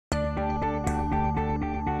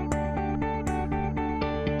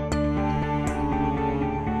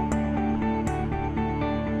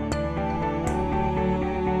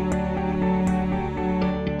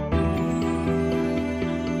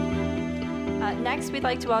Next, we'd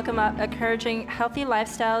like to welcome up Encouraging Healthy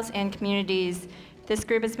Lifestyles and Communities. This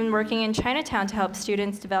group has been working in Chinatown to help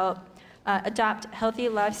students adopt healthy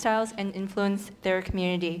lifestyles and influence their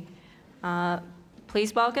community.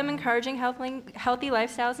 Please welcome Encouraging Healthy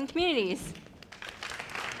Lifestyles and Communities.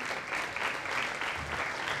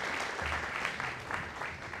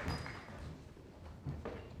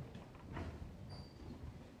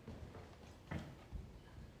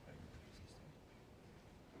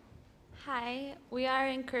 Hi, we are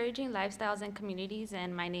Encouraging Lifestyles and Communities,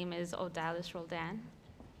 and my name is Odalis Roldan.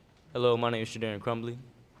 Hello, my name is Shadarian Crumbly.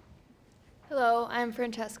 Hello, I'm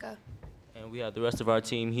Francesca. And we have the rest of our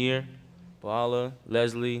team here, Paola,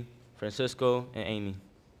 Leslie, Francisco, and Amy.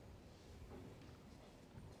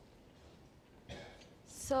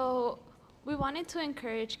 So we wanted to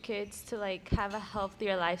encourage kids to have a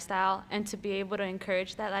healthier lifestyle and to be able to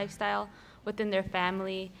encourage that lifestyle within their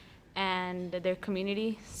family and their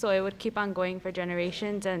community, so it would keep on going for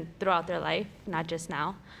generations and throughout their life, not just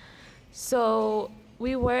now. So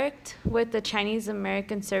we worked with the Chinese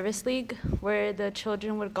American Service League, where the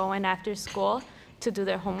children would go in after school to do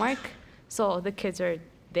their homework. So the kids are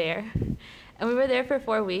there. And we were there for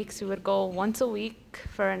 4 weeks. We would go once a week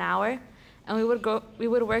for an hour, and we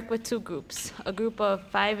would work with two groups, a group of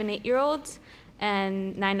 5 and 8-year-olds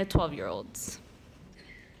and 9 to 12-year-olds.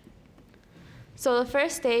 So the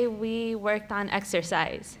first day, we worked on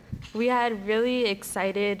exercise. We had really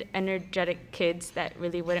excited, energetic kids that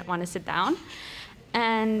really wouldn't want to sit down,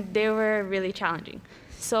 and they were really challenging.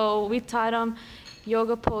 So we taught them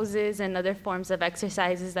yoga poses and other forms of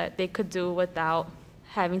exercises that they could do without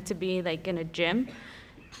having to be in a gym.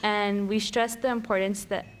 And we stressed the importance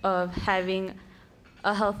of having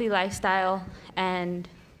a healthy lifestyle and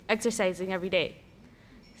exercising every day.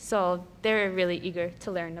 So they were really eager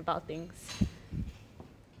to learn about things.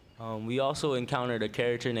 We also encountered a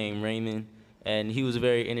character named Raymond, and he was a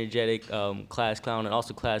very energetic class clown and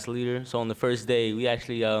also class leader. So on the first day, we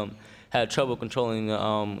actually had trouble controlling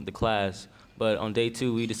the class. But on day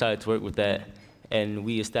 2, we decided to work with that, and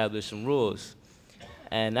we established some rules.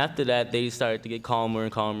 And after that, they started to get calmer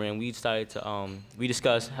and calmer, and we started to, we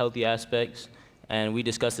discussed healthy aspects, and we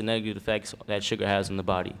discussed the negative effects that sugar has on the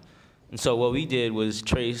body. And so what we did was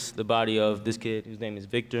trace the body of this kid, whose name is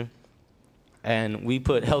Victor, and we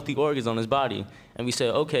put healthy organs on his body. And we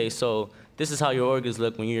said, okay, so this is how your organs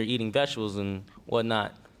look when you're eating vegetables and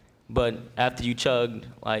whatnot. But after you chugged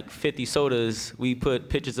 50 sodas, we put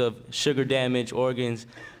pictures of sugar-damaged organs,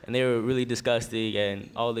 and they were really disgusting,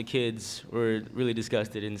 and all the kids were really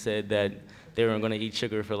disgusted and said that they weren't going to eat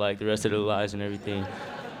sugar for the rest of their lives and everything.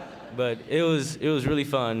 But it was really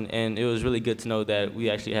fun, and it was really good to know that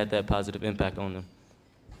we actually had that positive impact on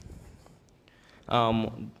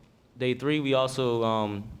them. Day 3, we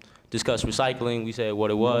also discussed recycling. We said what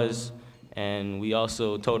it was, and we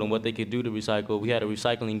also told them what they could do to recycle. We had a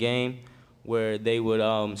recycling game where they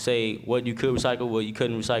would say what you could recycle, what you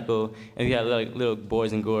couldn't recycle, and we had little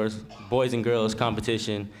boys and girls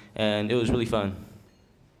competition, and it was really fun.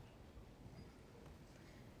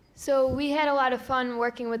 So we had a lot of fun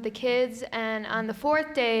working with the kids, and on the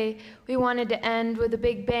 4th day, we wanted to end with a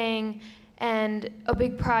big bang and a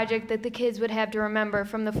big project that the kids would have to remember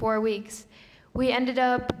from the 4 weeks. We ended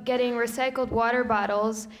up getting recycled water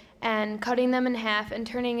bottles and cutting them in half and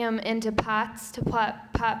turning them into pots to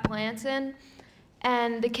pot plants in.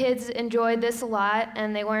 And the kids enjoyed this a lot,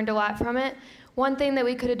 and they learned a lot from it. One thing that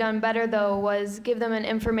we could have done better, though, was give them an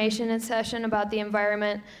information session about the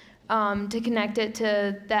environment to connect it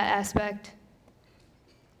to that aspect.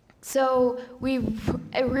 So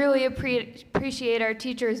I really appreciate our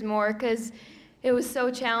teachers more, because it was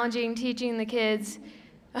so challenging teaching the kids.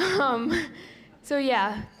 So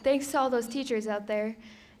yeah, thanks to all those teachers out there.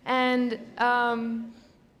 And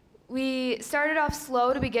we started off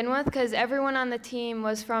slow to begin with, because everyone on the team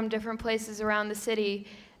was from different places around the city.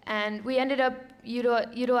 And we ended up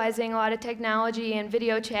utilizing a lot of technology and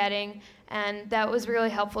video chatting, and that was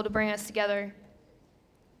really helpful to bring us together.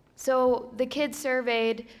 So the kids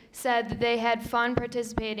surveyed said that they had fun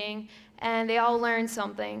participating, and they all learned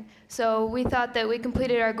something. So we thought that we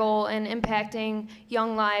completed our goal in impacting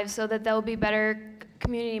young lives so that they'll be better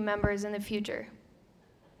community members in the future.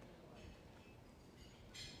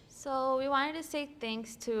 So we wanted to say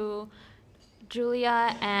thanks to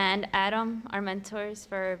Julia and Adam, our mentors,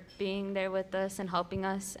 for being there with us and helping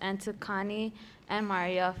us, and to Connie and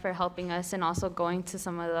Maria for helping us and also going to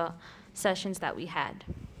some of the sessions that we had.